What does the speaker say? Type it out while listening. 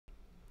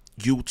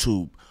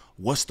YouTube.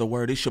 What's the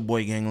word? It's your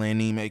boy Gangland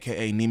Neem,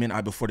 aka Neiman.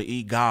 I before the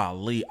E.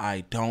 Golly,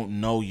 I don't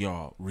know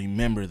y'all.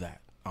 Remember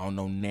that. I don't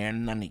know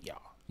none of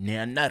y'all.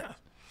 Nada.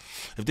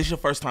 If this is your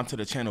first time to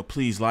the channel,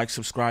 please like,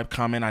 subscribe,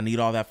 comment. I need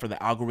all that for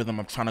the algorithm.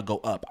 I'm trying to go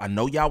up. I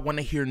know y'all want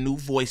to hear new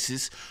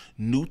voices,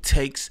 new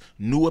takes,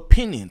 new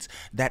opinions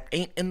that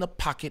ain't in the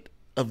pocket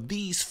of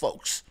these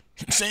folks.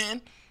 You know what I'm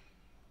saying?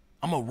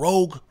 I'm a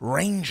rogue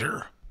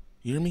ranger.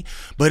 You hear me?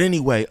 But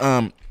anyway,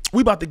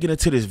 we about to get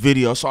into this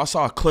video. So I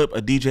saw a clip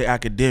of DJ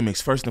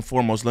Akademiks. First and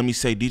foremost, let me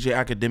say DJ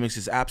Akademiks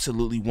is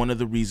absolutely one of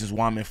the reasons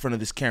why I'm in front of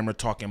this camera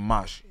talking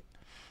my shit.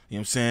 You know what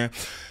I'm saying?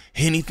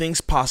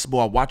 Anything's possible.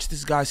 I watched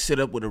this guy sit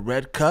up with a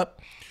red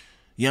cup.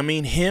 You know what I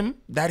mean? Him,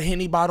 that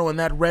Henny bottle and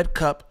that red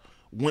cup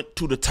went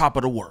to the top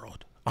of the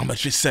world. I'm going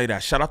to just say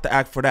that. Shout out to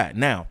Ak for that.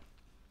 Now,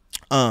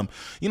 you know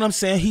what I'm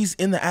saying? He's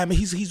in the admin.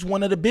 He's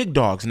one of the big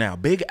dogs now.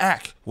 Big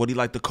Ak, what he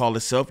like to call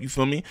himself. You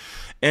feel me?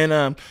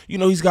 And, you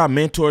know, he's got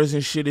mentors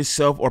and shit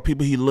himself or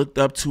people he looked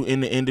up to in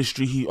the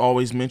industry. He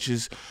always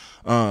mentions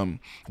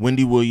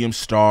Wendy Williams,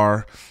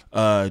 Star,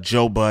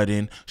 Joe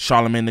Budden,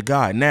 Charlamagne the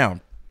Guy. Now,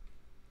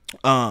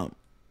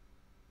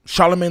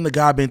 Charlamagne the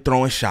Guy been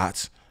throwing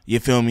shots, you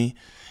feel me?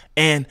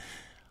 And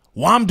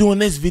why I'm doing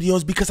this video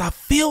is because I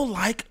feel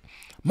like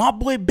my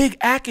boy Big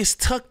Ak is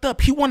tucked up.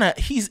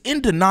 He's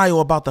in denial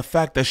about the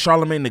fact that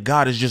Charlamagne the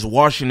God is just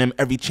washing him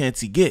every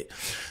chance he get.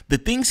 The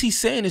things he's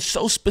saying is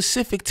so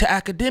specific to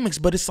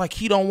Akademiks, but it's like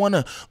he don't want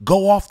to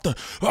go off the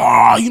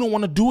you don't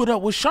want to do it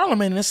up with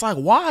Charlamagne. And it's like,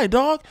 why,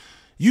 dog?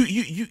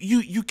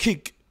 You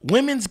kick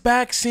women's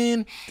backs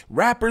in,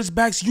 rappers'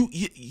 backs.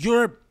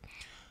 You're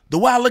the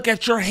way I look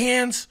at your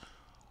hands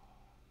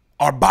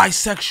are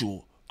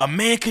bisexual. A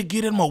man could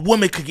get him, a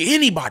woman could get,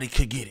 anybody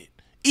could get it.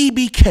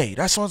 EBK,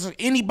 that's what like,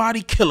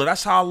 anybody killer.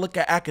 That's how I look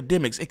at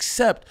Akademiks,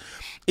 except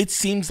it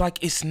seems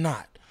like it's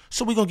not.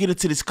 So we're gonna get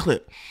into this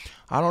clip.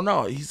 I don't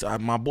know. He's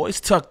my boy's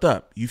tucked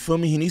up. You feel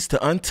me? He needs to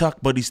untuck,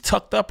 but he's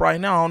tucked up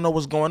right now. I don't know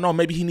what's going on.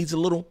 Maybe he needs a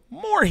little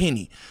more Henny.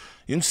 You know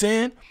what I'm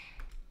saying?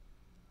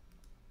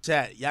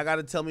 Chat, y'all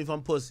gotta tell me if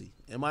I'm pussy.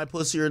 Am I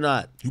pussy or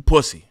not? You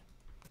pussy.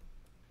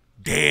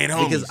 Dead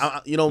homies.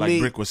 Because you know like me,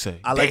 Brick would say.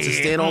 I like to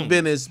stand on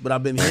business, but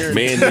I've been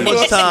hearing too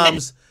much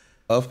times.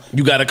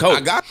 You got a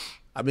coat.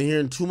 I've been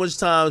hearing too much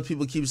times.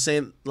 People keep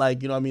saying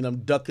like, you know what I mean, I'm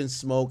ducking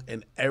smoke,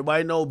 and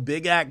everybody know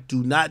Big Ak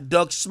do not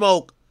duck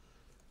smoke.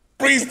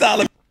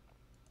 Freestyling.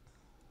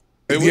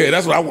 Yeah,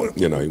 that's what I want.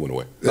 You know, he went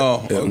away.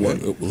 Oh,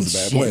 it was a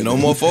bad plan. No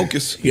more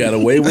focus. He got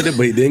away with it,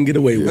 but he didn't get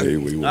away with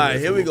it. All right,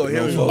 here we go.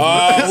 Here we go.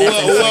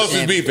 Who else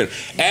is beefing?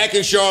 Ak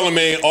and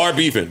Charlamagne are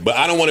beefing, but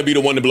I don't want to be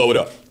the one to blow it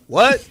up.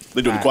 What?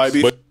 They doing the quiet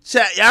beef?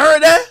 Chat, y'all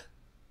heard that?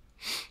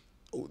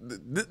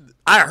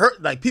 I heard,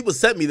 like, people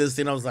sent me this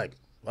thing. I was like,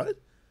 what?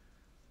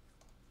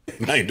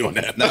 I ain't doing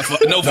that. No,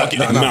 fuck it. No,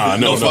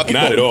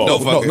 not at all. No,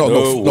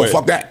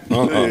 fuck that.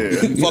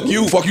 Fuck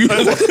you. Fuck you.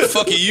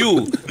 Fuck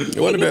you. It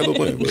wasn't a bad little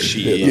plan.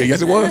 Shit. Yeah,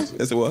 yes, it was.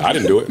 Yes, it was. I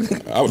didn't do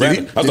it. I was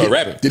rapping. I started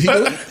rapping. Did he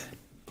do it?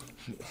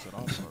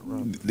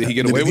 Did he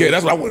get away with it? Yeah,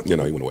 that's what I want. You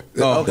know, he went away.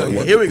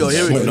 Okay, here we go.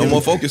 Here we go. No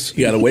more focus.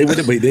 He got away with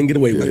it, but he didn't get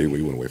away with it.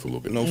 He went away for a little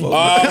bit. No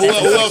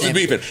focus. Who else is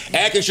beefing?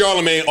 Ak and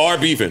Charlamagne are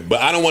beefing,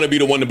 but I don't want to be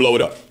the one to blow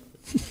it up.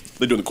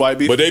 They doing the quiet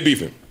beef? But they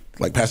beefing.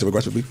 Like passive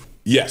aggressive beef?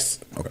 Yes.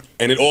 Okay.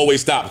 And it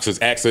always stops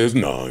because Ak says,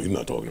 no, he's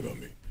not talking about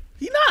me.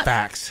 He not.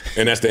 Facts.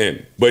 And that's the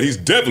end. But he's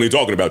definitely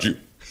talking about you.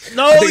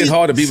 No, I think it's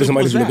hard to beef with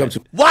somebody that you look up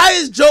to. Why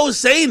is Joe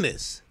saying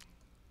this?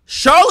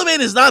 Charlamagne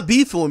is not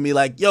beefing with me.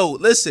 Like, yo,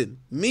 listen,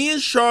 me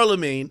and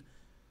Charlamagne,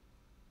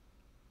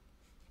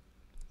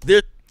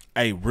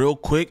 Hey, real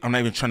quick, I'm not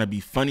even trying to be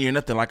funny or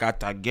nothing. Like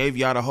I gave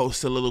y'all the whole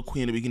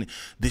soliloquy in the beginning.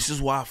 This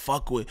is why I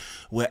fuck with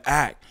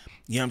Ak.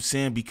 You know what I'm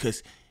saying?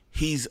 Because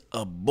he's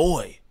a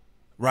boy,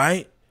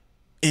 right?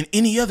 In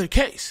any other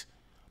case.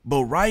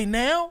 But right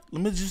now,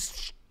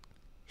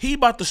 he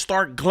about to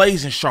start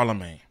glazing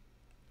Charlamagne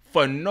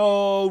for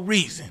no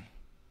reason.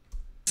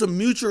 some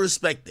mutual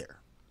respect there.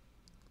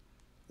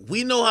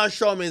 We know how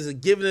Charlamagne has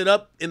given it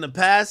up in the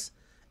past,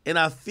 and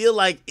I feel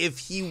like if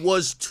he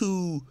was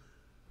to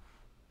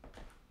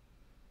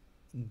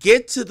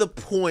get to the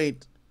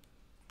point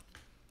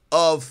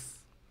of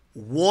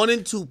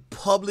wanting to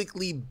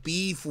publicly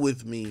beef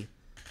with me,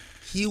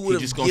 he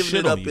would have given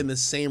it up in the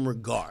same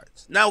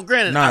regards. Now,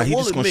 granted, I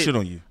will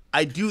admit,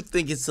 I do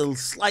think it's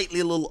slightly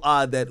a little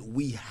odd that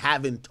we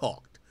haven't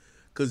talked.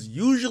 Because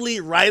usually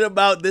right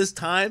about this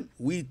time,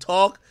 we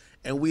talk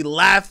and we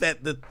laugh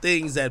at the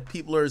things that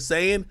people are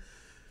saying.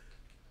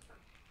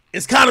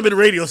 It's kind of been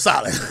radio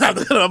silent. I'm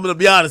going to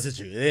be honest with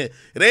you. It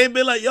ain't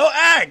been like, yo,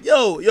 Ak,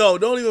 yo,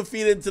 don't even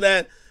feed into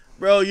that.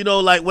 Bro, you know,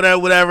 like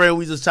whatever, and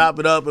we just chop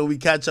it up and we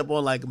catch up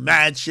on like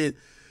mad shit.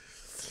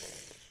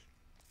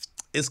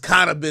 It's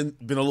kind of been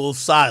a little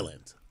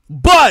silent.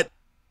 But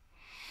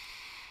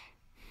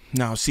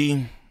now,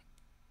 see,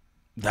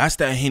 that's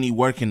that Henny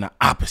working the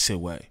opposite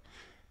way.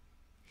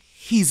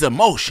 He's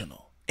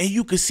emotional. And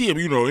you can see him,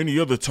 you know, any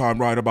other time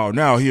right about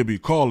now, he'll be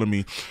calling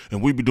me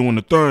and we be doing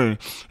the thing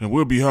and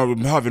we'll be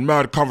having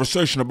mad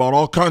conversation about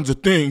all kinds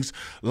of things.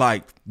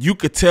 Like, you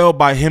could tell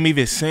by him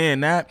even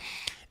saying that,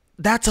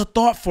 that's a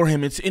thought for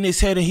him. It's in his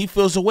head and he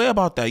feels a way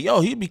about that.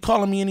 Yo, he'd be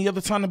calling me any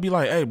other time to be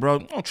like, hey, bro,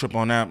 don't trip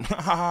on that.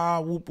 Ha ha,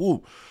 whoop,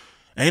 whoop.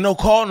 Ain't no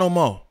call no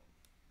more.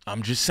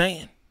 I'm just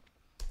saying.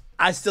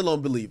 I still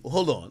don't believe.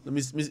 Hold on. Let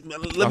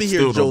me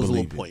hear Joe's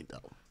little point,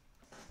 though.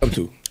 Up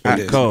to.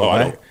 Act cold,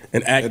 right?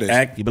 And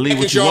act. You believe Ack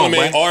what and you want,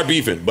 Charlamagne right? are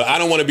beefing, but I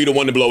don't want to be the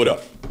one to blow it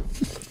up.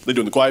 They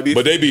doing the quiet beef?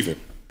 But they beefing.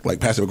 Like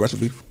passive aggressive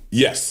beef?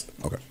 Yes.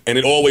 Okay. And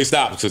it always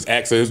stops because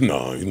Ack says,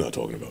 no, he's not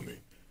talking about me.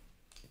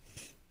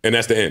 And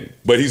that's the end.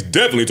 But he's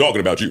definitely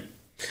talking about you.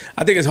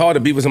 I think it's hard to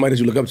beef with somebody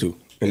that you look up to.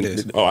 And, it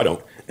is. Oh, I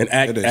don't. And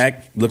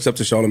Ack looks up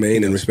to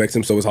Charlamagne and respects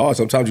him, so it's hard.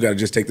 Sometimes you got to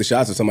just take the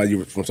shots of somebody you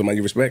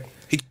respect.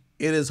 It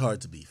is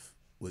hard to beef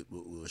with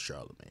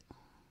Charlamagne.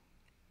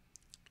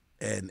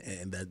 And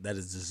that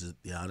is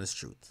just the honest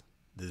truth.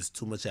 There's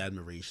too much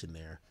admiration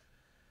there.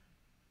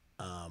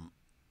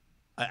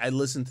 I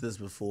listened to this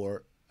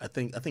before. I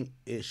think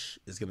Ish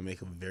is gonna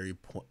make a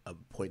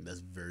point that's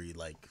very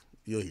like,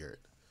 you'll hear it.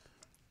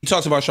 He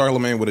talks about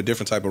Charlamagne with a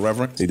different type of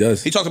reverence. He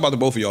does. He talks about the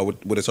both of y'all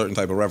with a certain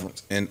type of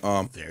reverence. And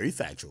very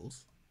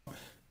factuals.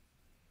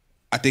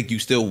 I think you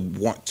still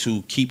want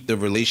to keep the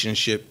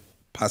relationship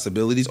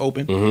possibilities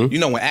open. Mm-hmm. You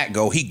know, when Act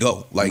go, he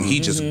go. Like, he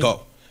just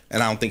go.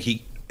 And I don't think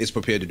he is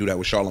prepared to do that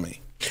with Charlamagne.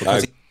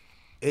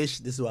 Ish,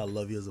 this is why I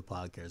love you as a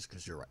podcast,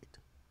 because you're right.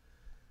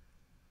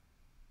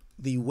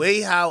 The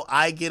way how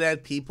I get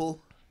at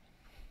people,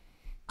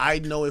 I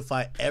know if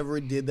I ever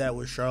did that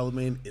with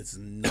Charlamagne, it's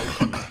no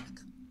comeback.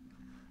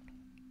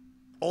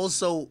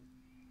 Also,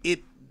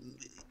 it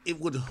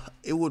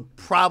would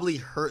probably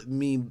hurt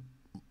me,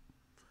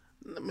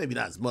 maybe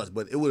not as much,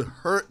 but it would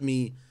hurt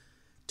me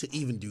to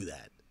even do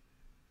that.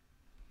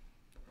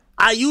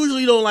 I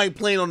usually don't like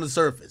playing on the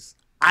surface.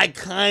 I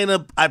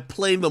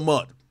play in the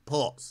mud,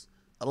 pause,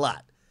 a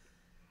lot.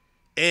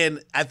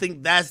 And I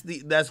think that's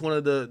one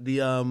of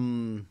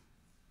the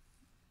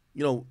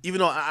you know, even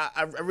though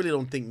I really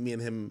don't think me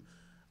and him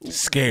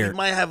scared. We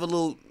might have a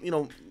little, you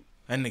know,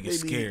 that nigga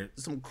scared.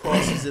 Some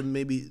crosses and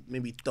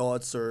maybe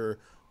thoughts or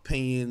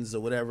opinions or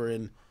whatever,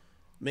 and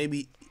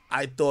maybe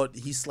I thought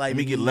he slighted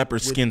me. Let me get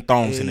leopard skin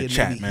thongs in the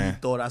chat, man. He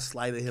thought I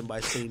slighted him by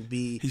saying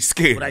B. He's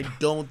scared. But I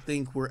don't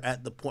think we're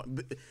at the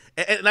point.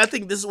 And I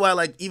think this is why,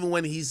 like, even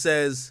when he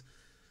says,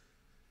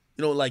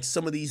 you know, like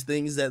some of these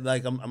things that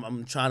like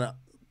I'm trying to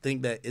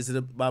think that is it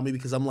about me,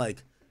 because I'm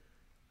like,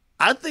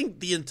 I think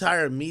the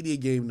entire media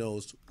game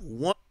knows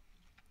one.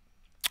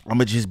 I'm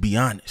gonna just be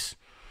honest.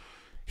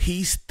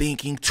 He's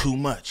thinking too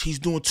much. He's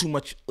doing too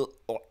much.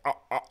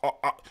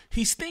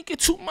 He's thinking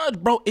too much,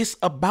 bro. It's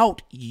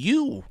about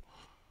you.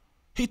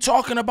 He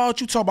talking about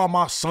you, talking about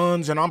my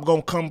sons, and I'm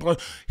gonna come play.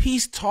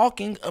 He's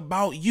talking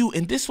about you,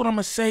 and this is what I'm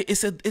gonna say.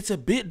 It's a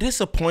bit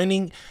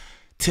disappointing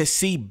to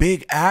see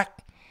Big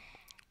Act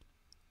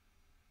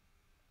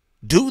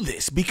do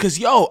this, because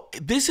yo,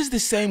 this is the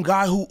same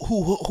guy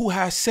who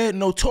has said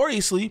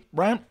notoriously,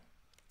 right?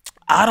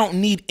 I don't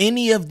need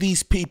any of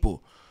these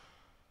people.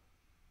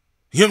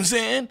 You know what I'm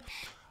saying?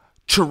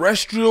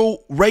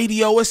 Terrestrial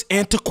radio is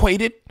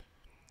antiquated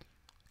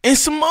and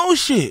some more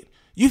shit.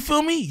 You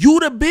feel me? You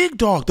the big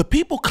dog. The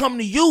people come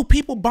to you.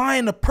 People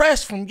buying the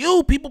press from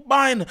you. People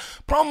buying the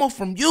promo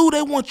from you.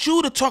 They want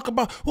you to talk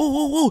about,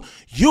 woo.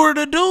 You're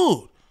the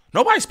dude.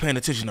 Nobody's paying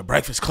attention to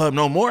Breakfast Club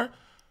no more.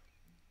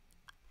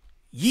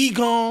 Ye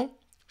gone.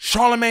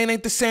 Charlamagne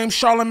ain't the same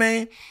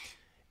Charlamagne.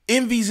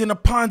 Envy's in a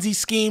Ponzi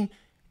scheme.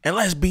 And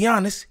let's be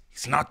honest,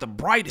 he's not the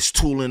brightest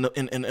tool in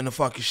the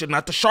fucking shit.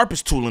 Not the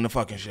sharpest tool in the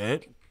fucking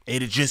shit. It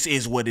just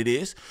is what it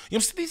is. You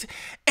know what I'm saying?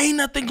 Ain't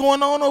nothing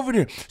going on over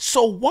there.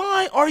 So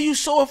why are you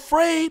so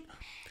afraid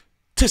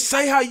to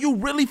say how you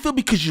really feel?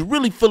 Because you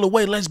really feel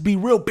away. Let's be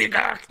real, Big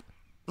Act.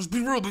 Let's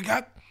be real, Big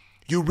Act.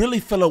 You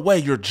really feel away.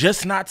 You're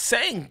just not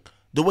saying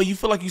the way you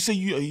feel. Like you say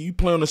you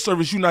play on the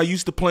surface. You're not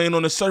used to playing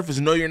on the surface.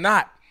 No, you're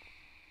not.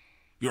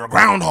 You're a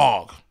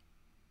groundhog.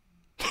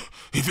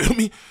 You feel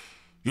me?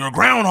 You're a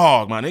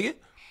groundhog, my nigga.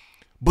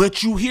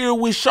 But you here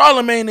with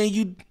Charlamagne and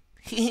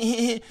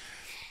you...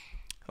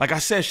 Like I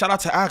said, shout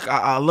out to Ack.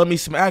 I love me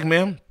some Ack,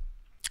 man.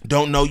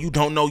 Don't know you,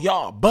 don't know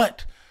y'all.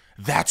 But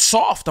that's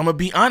soft. I'm going to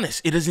be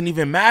honest. It doesn't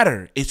even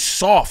matter. It's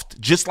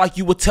soft. Just like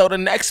you would tell the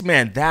next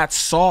man. That's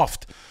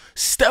soft.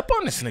 Step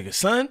on this nigga,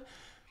 son.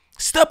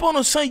 Step on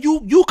him, son.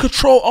 You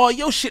control all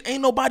your shit.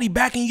 Ain't nobody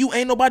backing you.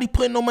 Ain't nobody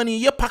putting no money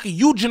in your pocket.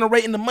 You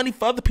generating the money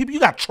for other people. You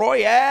got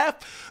Troy Ave,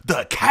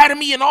 the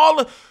Academy, and all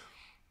the...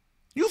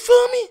 You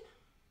feel me?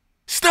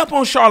 Step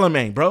on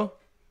Charlamagne, bro.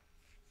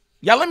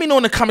 Y'all let me know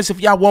in the comments if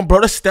y'all want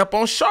bro to step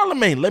on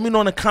Charlamagne. Let me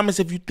know in the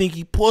comments if you think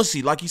he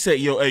pussy. Like he said,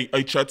 yo,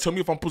 hey, Chad, tell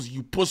me if I'm pussy.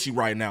 You pussy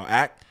right now,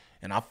 Act.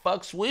 And I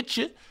fucks with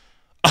you.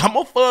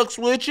 I'ma fucks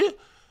with you.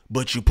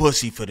 But you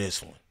pussy for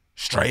this one.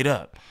 Straight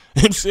up.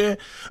 You know what I'm saying?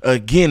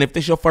 Again, if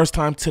this your first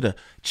time to the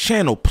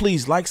channel,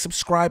 please like,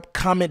 subscribe,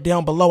 comment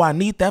down below. I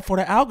need that for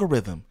the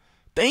algorithm.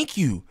 Thank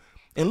you.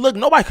 And look,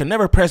 nobody can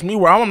never press me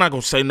where I'm not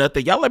going to say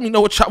nothing. Y'all let me know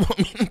what y'all want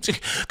me to do,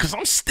 because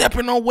I'm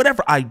stepping on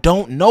whatever. I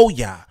don't know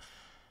y'all.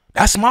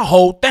 That's my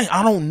whole thing.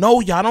 I don't know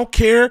y'all. I don't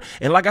care.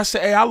 And like I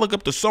said, hey, I look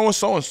up to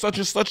so-and-so and such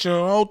and such.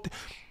 And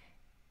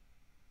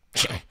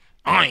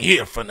I ain't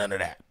here for none of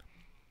that.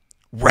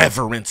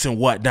 Reverence and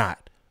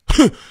whatnot.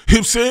 You know what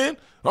I'm saying?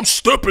 I'm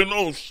stepping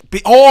on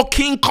all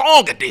King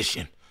Kong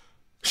edition.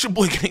 It's your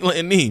boy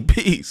Gangland Neem.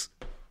 Peace.